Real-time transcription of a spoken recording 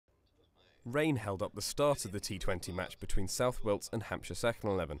Rain held up the start of the T20 match between South Wilts and Hampshire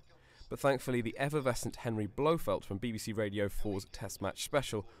 2XI, but thankfully the effervescent Henry Blofeld from BBC Radio 4's Test Match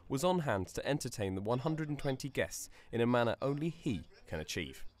Special was on hand to entertain the 120 guests in a manner only he can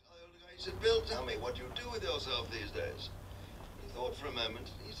achieve. He said, "Bill, tell me, what do you do with yourself these days?" He thought for a moment.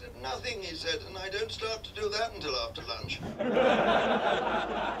 He said, "Nothing," he said, "and I don't start to do that until after lunch."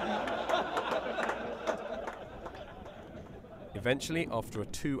 Eventually, after a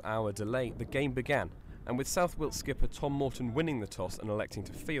 2-hour delay, the game began, and with South Wilts skipper Tom Morton winning the toss and electing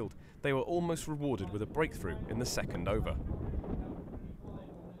to field, they were almost rewarded with a breakthrough in the second over.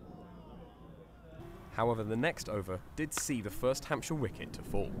 However, the next over did see the first Hampshire wicket to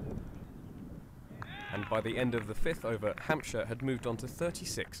fall. And by the end of the fifth over, Hampshire had moved on to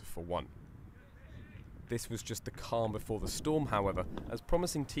 36 for 1. This was just the calm before the storm, however, as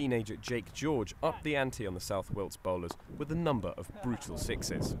promising teenager Jake George upped the ante on the South Wilts bowlers with a number of brutal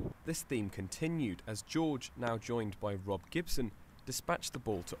sixes. This theme continued as George, now joined by Rob Gibson, dispatched the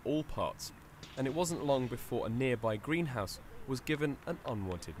ball to all parts, and it wasn't long before a nearby greenhouse was given an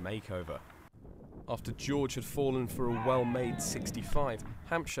unwanted makeover. After George had fallen for a well-made 65,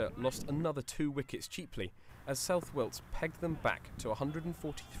 Hampshire lost another 2 wickets cheaply as South Wilts pegged them back to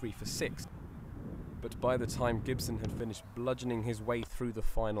 143 for 6. But by the time Gibson had finished bludgeoning his way through the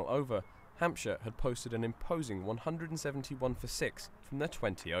final over, Hampshire had posted an imposing 171 for 6 from their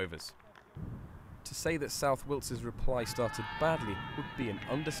 20 overs. To say that South Wilts' reply started badly would be an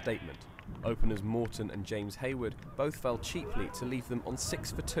understatement. Openers Morton and James Hayward both fell cheaply to leave them on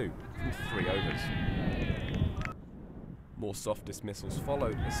 6 for 2 from 3 overs. More soft dismissals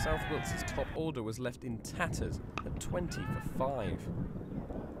followed as South Wilts' top order was left in tatters at 20 for 5.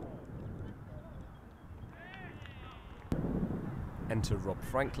 Enter Rob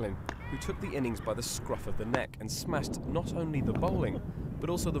Franklin, who took the innings by the scruff of the neck and smashed not only the bowling, but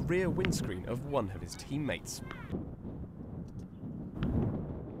also the rear windscreen of one of his teammates.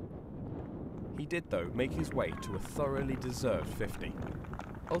 He did, though, make his way to a thoroughly deserved 50.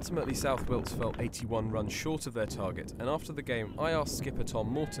 Ultimately, South Wilts fell 81 runs short of their target, and after the game, I asked skipper Tom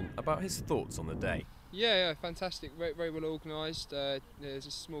Morton about his thoughts on the day. Yeah, fantastic, very well organised. There's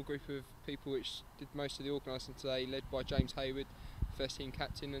a small group of people which did most of the organising today, led by James Hayward, first team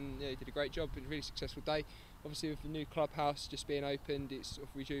captain, and he did a great job. Been a really successful day. Obviously with the new clubhouse just being opened, it's sort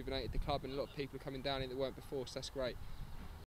of rejuvenated the club, and a lot of people are coming down in that weren't before, so that's great.